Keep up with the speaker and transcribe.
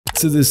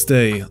To this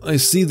day, I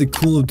see the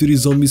Call of Duty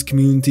Zombies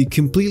community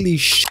completely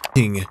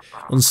shitting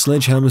on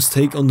Sledgehammer's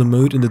take on the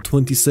mode in the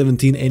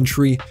 2017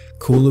 entry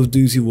Call of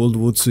Duty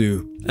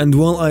WW2. And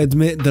while I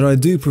admit that I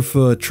do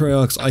prefer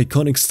Treyarch's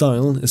iconic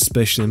style,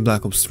 especially in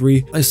Black Ops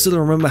 3, I still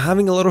remember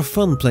having a lot of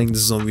fun playing the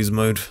Zombies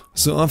mode.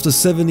 So after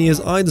 7 years,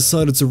 I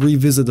decided to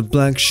revisit the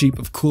black sheep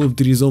of Call of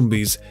Duty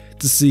Zombies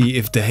to see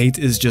if the hate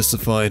is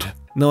justified.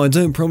 Now I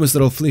don't promise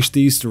that I'll finish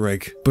the Easter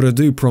egg, but I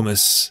do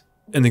promise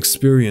an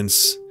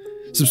experience.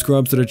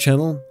 Subscribe to the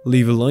channel,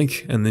 leave a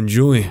like, and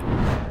enjoy.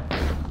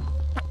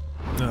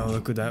 Oh,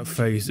 look at that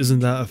face.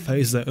 Isn't that a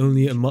face that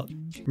only a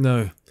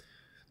No.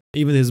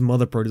 Even his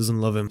mother probably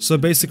doesn't love him. So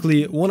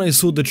basically, when I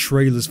saw the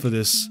trailers for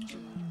this,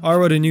 I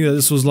already knew that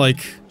this was like...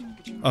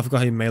 I forgot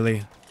how you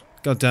melee.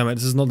 God damn it,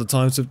 this is not the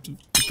time to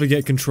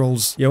forget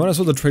controls. Yeah, when I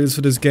saw the trailers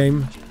for this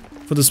game,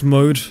 for this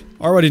mode,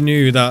 I already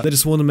knew that they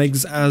just want to make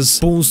this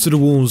as balls to the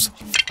walls,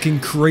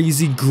 fucking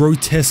crazy,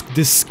 grotesque,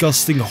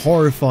 disgusting,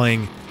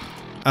 horrifying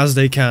as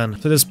they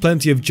can. So there's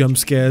plenty of jump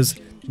scares,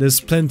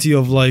 there's plenty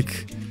of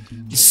like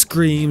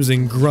screams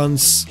and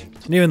grunts,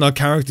 and even our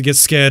character gets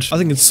scared. I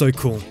think it's so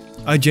cool.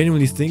 I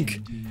genuinely think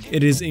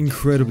it is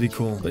incredibly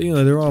cool. But you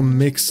know, there are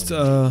mixed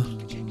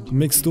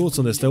thoughts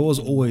on this. There was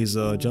always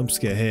a jump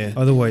scare here.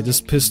 Either way,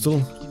 this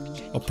pistol,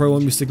 I probably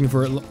won't be sticking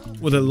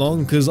with it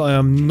long because I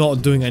am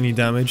not doing any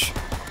damage.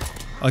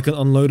 I can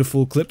unload a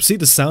full clip. See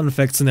the sound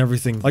effects and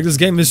everything. Like, this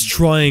game is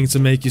trying to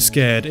make you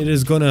scared. It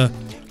is gonna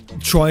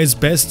try its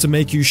best to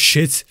make you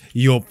shit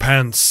your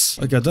pants.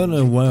 Like, I don't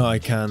know where I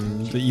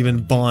can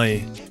even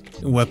buy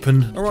a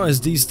weapon. Alright,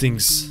 it's these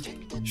things.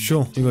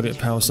 Sure, you got it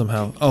power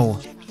somehow.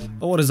 Oh,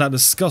 what is that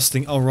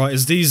disgusting? Alright,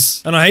 it's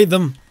these. And I hate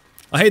them.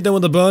 I hate them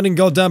with a burning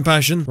goddamn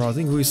passion. Right, I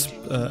think we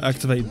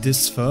activate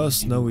this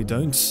first. No, we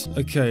don't.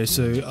 Okay,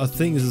 so I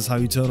think this is how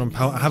you turn on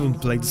power. I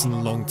haven't played this in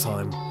a long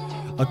time.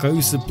 Like, I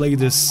used to play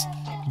this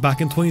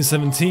back in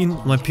 2017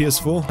 on my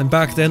PS4, and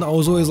back then I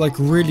was always like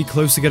really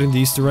close to getting the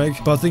Easter egg,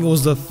 but I think it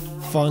was the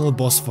final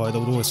boss fight that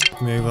would always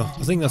f me over.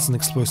 I think that's an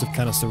explosive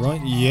canister,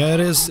 right? Yeah, it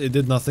is. It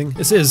did nothing.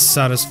 This is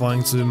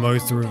satisfying to mow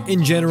through.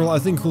 In general, I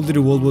think Call of Duty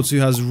WW2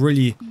 has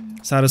really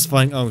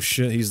satisfying— oh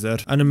shit, he's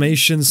dead—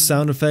 animations,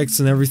 sound effects,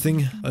 and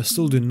everything. I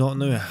still do not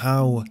know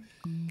how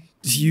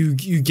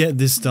you get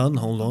this done.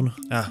 Hold on.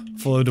 Ah,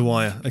 follow the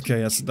wire.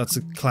 Okay, that's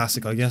a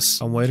classic, I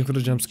guess. I'm waiting for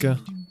the jump scare.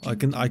 I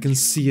can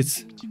see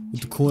it with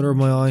the corner of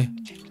my eye.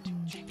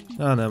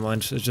 Ah, never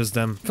mind. It's just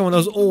them. Come on, there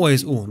was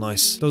always— oh,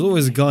 nice. There was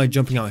always a guy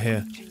jumping out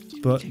here,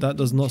 but that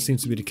does not seem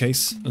to be the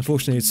case.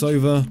 Unfortunately, it's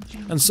over,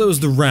 and so is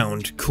the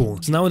round.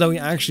 Cool. So now that we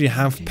actually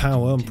have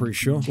power, I'm pretty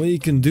sure, we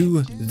can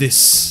do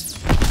this.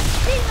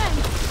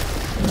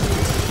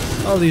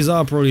 Oh, these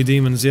are probably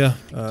demons, yeah.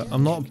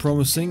 I'm not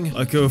promising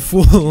like a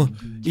full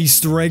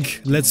Easter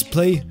egg let's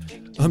play.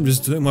 I'm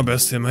just doing my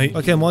best here, mate.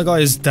 Okay, my guy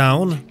is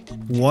down.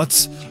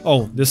 What?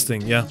 Oh, this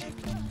thing, yeah.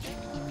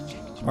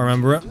 I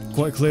remember it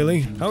quite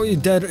clearly. How are you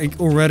dead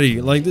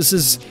already? Like, this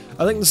is—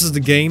 I think this is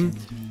the game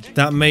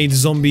that made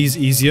zombies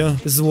easier.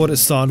 This is what it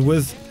started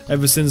with,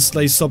 ever since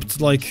they stopped,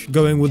 like,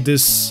 going with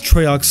this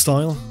Treyarch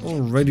style.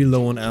 Already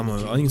low on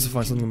ammo. I need to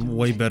find something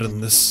way better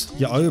than this.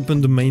 Yeah, I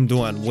opened the main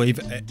door at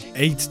wave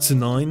 8 to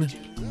 9,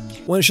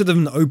 when it should have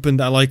been opened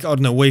at, like, I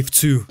don't know, wave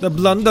 2. The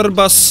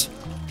blunderbuss.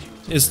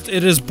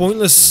 It is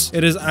pointless.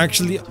 It is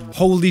actually—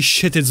 holy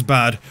shit, it's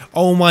bad.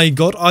 Oh my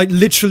god, I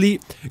literally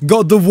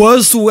got the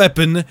worst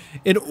weapon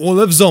in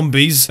all of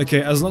zombies.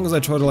 Okay, as long as I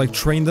try to, like,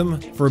 train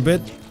them for a bit,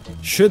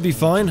 should be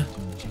fine.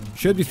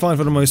 Should be fine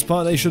for the most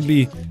part. They should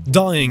be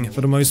dying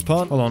for the most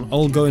part. Hold on,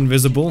 I'll go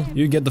invisible.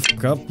 You get the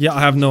fuck up. Yeah, I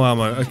have no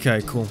ammo.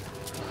 Okay, cool.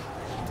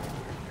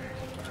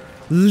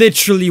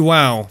 Literally,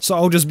 wow. So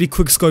I'll just be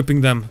quick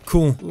scoping them.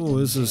 Cool. Oh,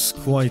 this is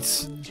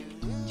quite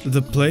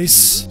the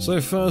place.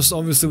 So first,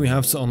 obviously, we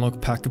have to unlock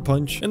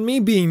Pack-a-Punch. And me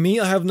being me,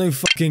 I have no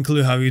fucking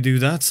clue how you do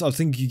that. I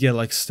think you get,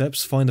 like,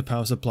 steps. Find the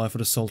power supply for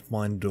the salt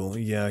mine door.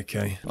 Yeah,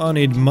 okay. I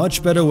need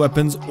much better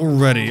weapons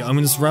already. I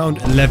mean, it's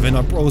round 11.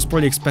 I was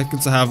probably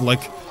expected to have,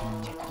 like,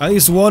 at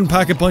least one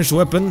Pack-a-Punch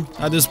weapon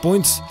at this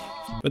point.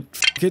 But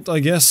f*** it, I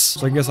guess.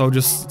 So I guess I'll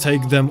just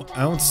take them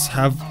out,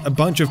 have a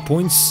bunch of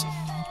points,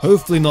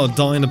 hopefully not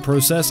die in the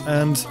process,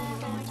 and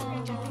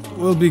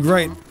we'll be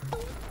great.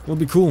 We'll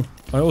be cool.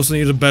 I also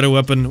need a better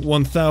weapon,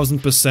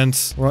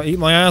 1000%. Alright, eat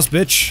my ass,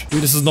 bitch.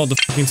 Dude, this is not the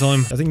fucking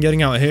time. I think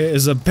getting out here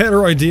is a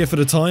better idea for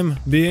the time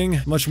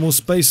being. Much more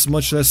space,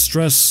 much less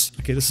stress.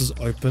 Okay, this is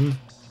open.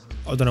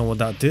 I don't know what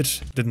that did.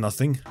 Did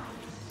nothing.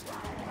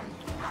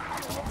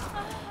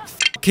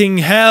 Fucking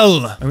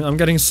hell! I mean, I'm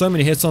getting so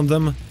many hits on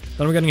them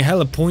that I'm getting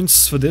hella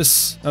points for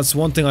this. That's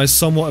one thing I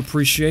somewhat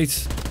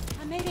appreciate.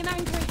 I made him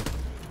angry.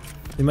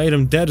 You made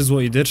him dead is what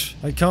you did.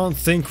 I can't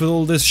think with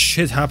all this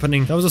shit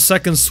happening. That was a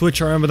second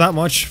switch, I remember that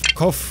much. Fuck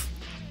off.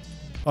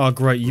 Oh,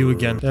 great, you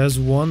again. There's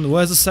one.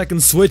 Where's the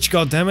second switch,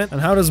 goddammit?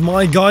 And how does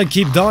my guy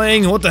keep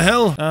dying? What the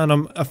hell? And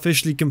I'm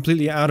officially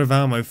completely out of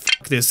ammo.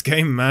 Fuck this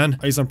game, man.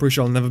 At least I'm pretty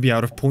sure I'll never be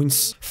out of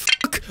points.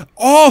 Fuck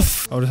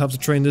off! I'll just have to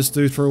train this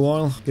dude for a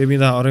while. Give me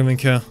that, I don't even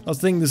care. I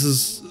think this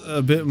is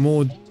a bit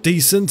more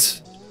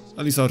decent.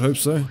 At least I would hope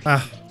so.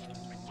 Ah,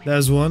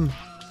 there's one.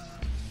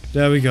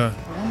 There we go.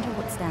 I wonder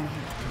what's down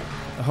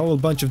here. A whole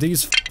bunch of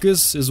these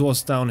fuckers is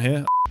what's down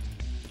here.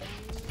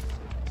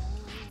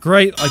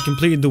 Great, I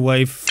completed the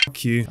wave.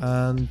 Fuck you.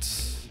 And...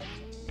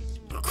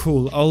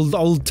 cool,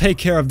 I'll take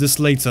care of this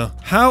later.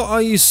 How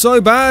are you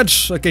so bad?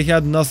 Okay, he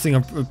had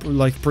nothing,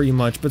 like, pretty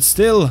much. But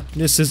still,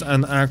 this is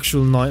an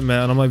actual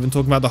nightmare. And I'm not even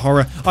talking about the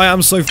horror. I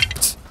am so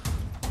fucked.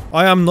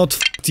 I am not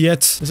fucked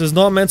yet. This is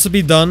not meant to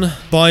be done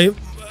by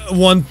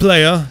one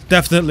player.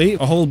 Definitely.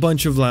 A whole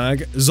bunch of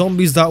lag.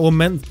 Zombies that were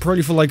meant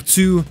probably for like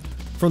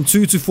from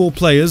 2 to 4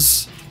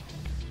 players.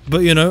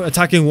 But, you know,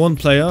 attacking one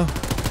player.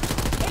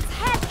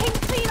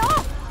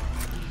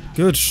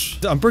 Good.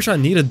 I'm pretty sure I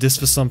needed this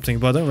for something,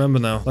 but I don't remember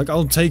now. Like,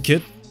 I'll take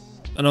it,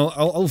 and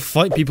I'll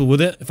fight people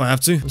with it if I have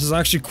to. This is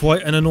actually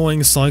quite an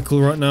annoying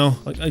cycle right now.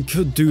 Like, I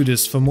could do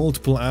this for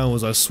multiple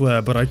hours, I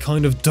swear, but I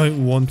kind of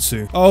don't want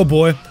to. Oh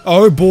boy.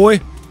 Oh boy.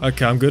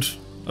 Okay, I'm good.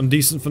 I'm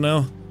decent for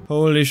now.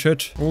 Holy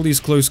shit. All these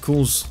close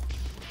calls.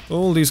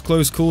 All these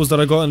close calls that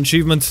I got an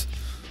achievement.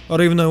 I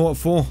don't even know what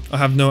for. I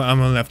have no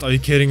ammo left. Are you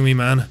kidding me,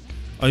 man?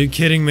 Are you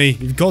kidding me?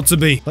 You've got to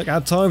be. Like,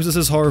 at times this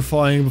is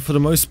horrifying, but for the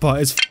most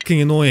part, it's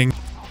fucking annoying.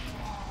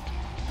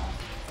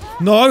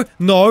 No,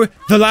 no,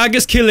 the lag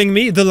is killing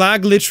me. The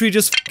lag literally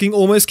just fucking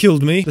almost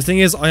killed me. The thing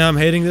is, I am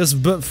hating this,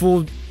 but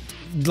for,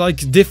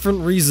 like,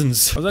 different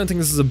reasons. I don't think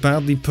this is a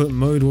badly put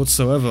mode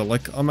whatsoever.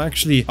 Like, I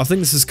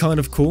think this is kind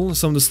of cool,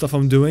 some of the stuff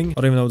I'm doing.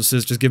 I don't even know what this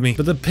is, just give me.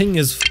 But the ping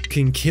is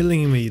fucking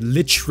killing me,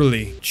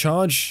 literally.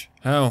 Charge?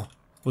 How?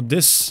 With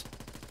this?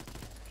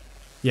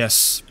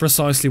 Yes,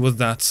 precisely with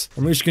that.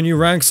 I'm reaching a new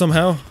rank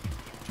somehow.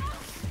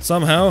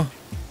 Somehow.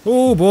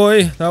 Oh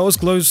boy, that was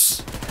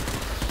close.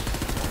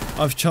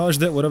 I've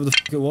charged it, whatever the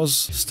fuck it was.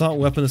 Start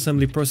weapon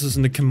assembly process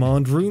in the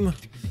command room.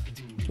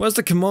 Where's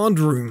the command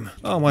room?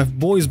 Oh, my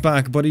boy's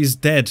back, but he's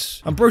dead.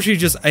 I'm pretty sure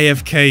he's just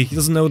AFK. He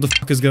doesn't know what the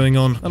fuck is going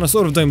on. And I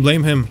sort of don't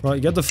blame him.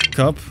 Right, get the fuck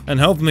up and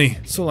help me.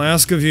 That's all I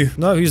ask of you.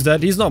 No, he's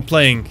dead. He's not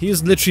playing.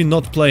 He's literally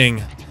not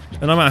playing.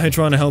 And I'm out here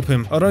trying to help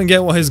him. I don't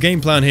get what his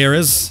game plan here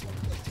is.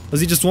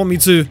 Does he just want me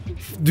to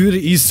do the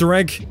Easter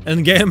egg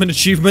and get him an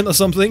achievement or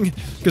something?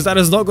 Because that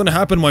is not going to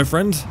happen, my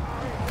friend.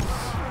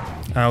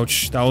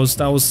 Ouch, that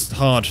was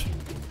hard.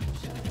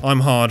 I'm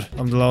hard.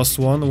 I'm the last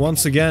one.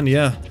 Once again,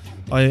 yeah.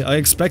 I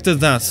expected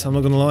that, I'm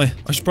not gonna lie.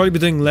 I should probably be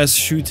doing less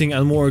shooting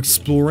and more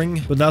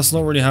exploring, but that's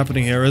not really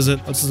happening here, is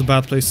it? This is a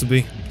bad place to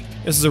be.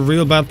 This is a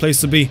real bad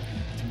place to be.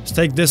 Let's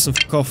take this and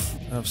fuck off.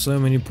 I have so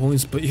many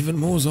points, but even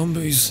more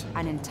zombies.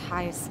 An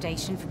entire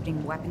station for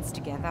putting weapons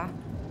together?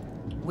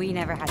 We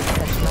never had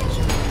such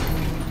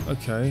luxury.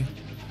 Okay.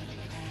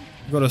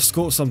 Gotta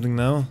escort something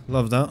now.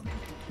 Love that.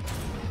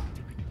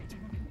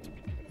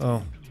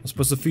 Oh, I'm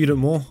supposed to feed it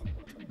more?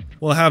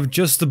 We'll have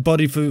just the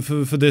body for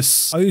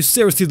this. Are you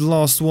seriously the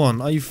last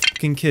one? Are you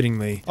fucking kidding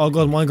me? Oh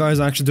god, my guy's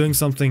actually doing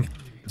something.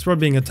 It's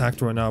probably being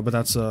attacked right now, but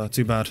that's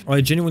too bad.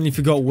 I genuinely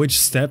forgot which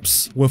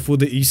steps were for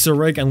the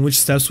Easter egg and which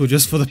steps were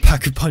just for the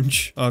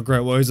pack-a-punch. Oh great,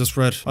 why is this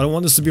red? I don't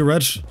want this to be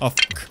red. Oh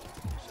fuck.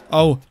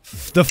 Oh,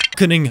 the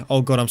fucking.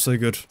 Oh god, I'm so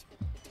good.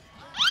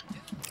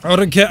 I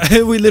don't care.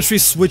 We literally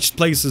switched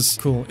places.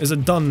 Cool. Is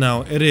it done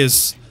now? It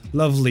is.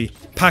 Lovely.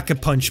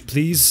 Pack-a-punch,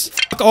 please.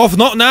 Fuck off.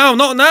 Not now.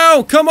 Not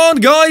now. Come on,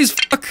 guys.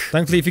 Fuck.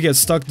 Thankfully, if you get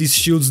stuck, these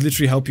shields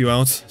literally help you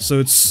out. So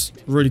it's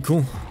really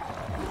cool.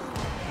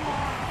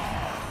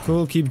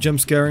 Cool. Keep jump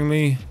scaring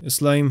me.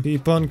 It's lame.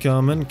 Keep on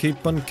coming.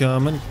 Keep on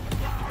coming.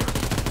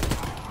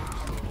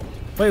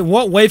 Wait,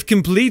 what? Wave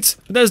complete?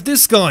 There's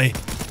this guy.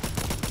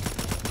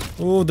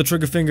 Oh, the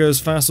trigger finger is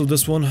fast with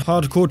this one.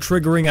 Hardcore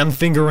triggering and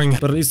fingering.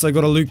 But at least I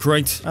got a loot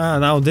crate. Ah,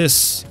 now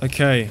this.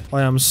 Okay.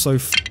 I am so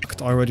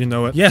fucked. I already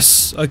know it.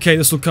 Yes. Okay,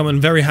 this will come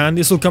in very handy.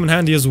 This will come in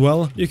handy as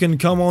well. You can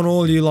come on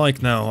all you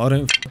like now. I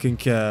don't fucking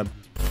care.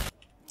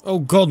 Oh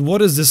god,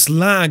 what is this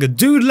lag?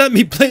 Dude, let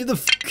me play the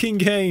fucking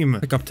game.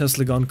 Pick up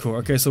Tesla gun core.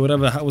 Okay, so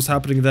whatever was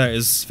happening there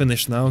is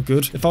finished now.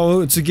 Good. If I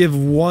were to give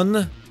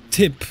one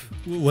tip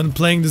when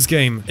playing this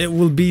game, it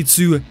will be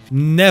to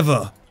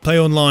never play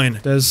online.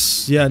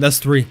 There's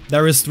 3.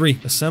 There is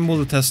 3. Assemble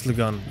the Tesla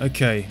gun.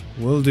 Okay,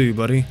 will do,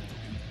 buddy.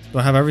 Do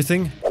I have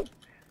everything?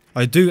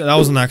 I do. That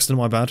was an accident,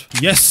 my bad.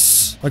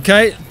 Yes!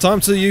 Okay,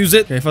 time to use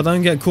it. Okay, if I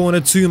don't get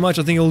cornered too much,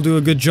 I think it'll do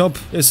a good job.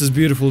 This is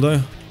beautiful,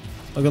 though.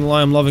 Not gonna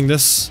lie, I'm loving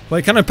this.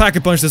 Wait, can I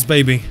pack-a-punch this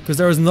baby? Because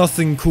there is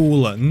nothing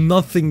cooler.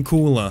 Nothing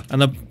cooler.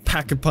 And a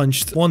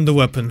pack-a-punched wonder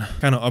weapon.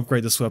 Can I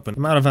upgrade this weapon?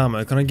 I'm out of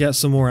ammo. Can I get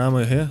some more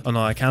ammo here? Oh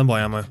no, I can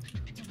buy ammo.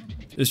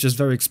 It's just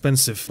very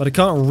expensive. But I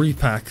can't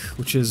repack,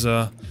 which is,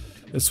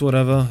 it's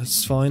whatever.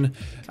 It's fine.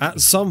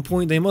 At some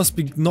point, they must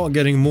be not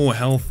getting more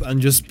health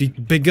and just be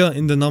bigger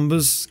in the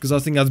numbers, because I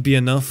think that'd be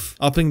enough.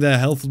 Upping their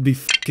health would be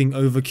fucking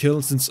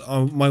overkill, since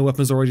my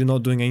weapon's already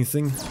not doing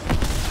anything.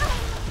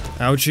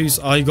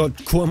 Ouchies, I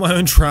got caught in my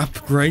own trap.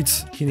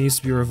 Great. He needs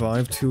to be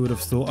revived. Who would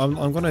have thought?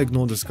 I'm gonna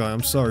ignore this guy.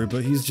 I'm sorry,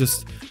 but he's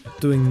just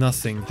doing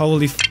nothing.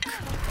 Holy fuck.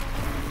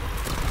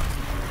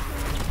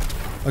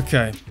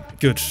 Okay.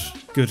 Good.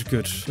 Good,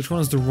 good. Which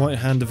one is the right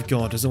hand of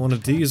God? Is it one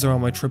of these or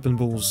am I tripping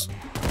balls?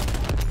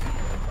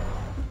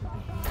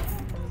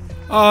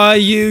 Are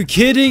you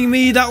kidding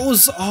me? That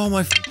was... Oh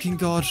my fucking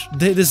god.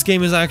 This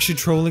game is actually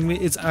trolling me.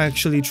 It's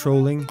actually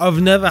trolling.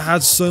 I've never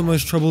had so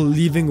much trouble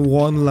leaving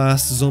one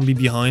last zombie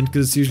behind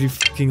because it's usually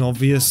fucking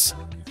obvious.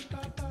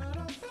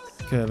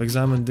 Okay, I've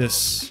examined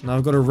this. Now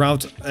I've got to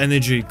route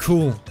energy.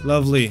 Cool.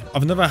 Lovely.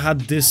 I've never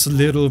had this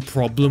little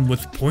problem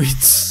with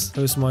points.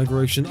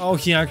 Post-migration. Oh,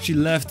 he actually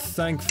left.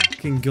 Thank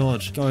fucking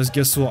god. Guys,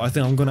 guess what? I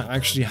think I'm gonna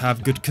actually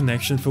have good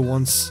connection for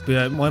once. But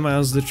yeah, my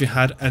man's literally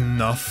had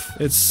enough.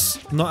 It's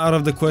not out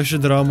of the question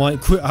that I might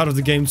quit out of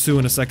the game too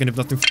in a second if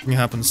nothing fucking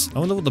happens. I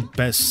wonder what the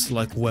best,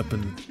 like,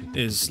 weapon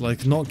is.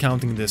 Like, not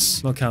counting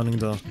this. Not counting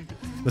the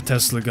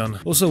Tesla gun.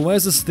 Also,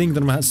 where's this thing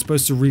that I'm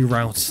supposed to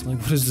reroute? Like,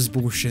 what is this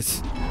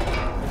bullshit?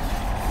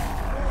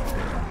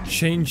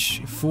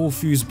 Change 4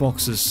 fuse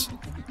boxes.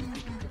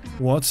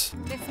 What?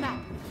 This map.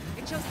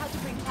 It shows how to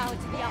bring power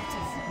to the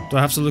altars. Do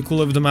I have to look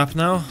all over the map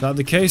now? Is that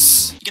the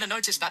case? You're gonna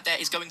notice that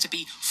there is going to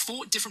be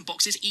 4 different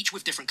boxes, each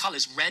with different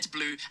colors, red,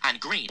 blue,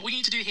 and green. All you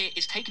need to do here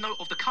is take note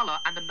of the color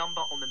and the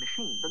number on the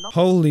machine.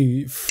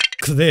 Holy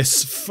fuck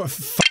this.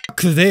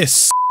 Fuck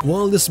this.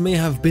 While this may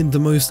have been the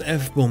most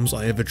F-bombs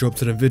I ever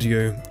dropped in a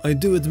video, I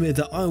do admit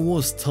that I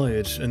was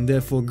tired and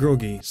therefore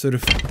groggy, so the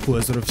f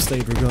words would have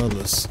stayed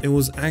regardless. It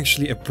was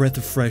actually a breath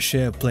of fresh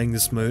air playing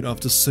this mode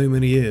after so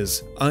many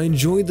years. I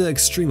enjoyed the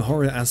extreme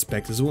horror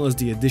aspect as well as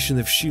the addition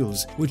of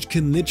shields, which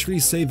can literally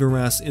save your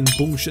ass in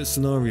bullshit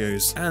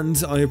scenarios.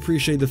 And I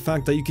appreciate the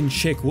fact that you can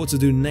check what to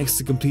do next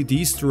to complete the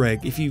Easter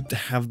egg if you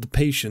have the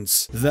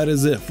patience. That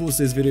is it for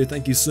today's video.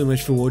 Thank you so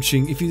much for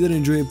watching. If you did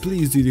enjoy it,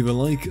 please do leave a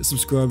like,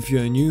 subscribe if you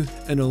are new,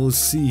 and I'll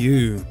see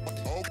you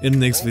in the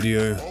next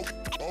video.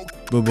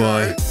 Bye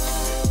bye.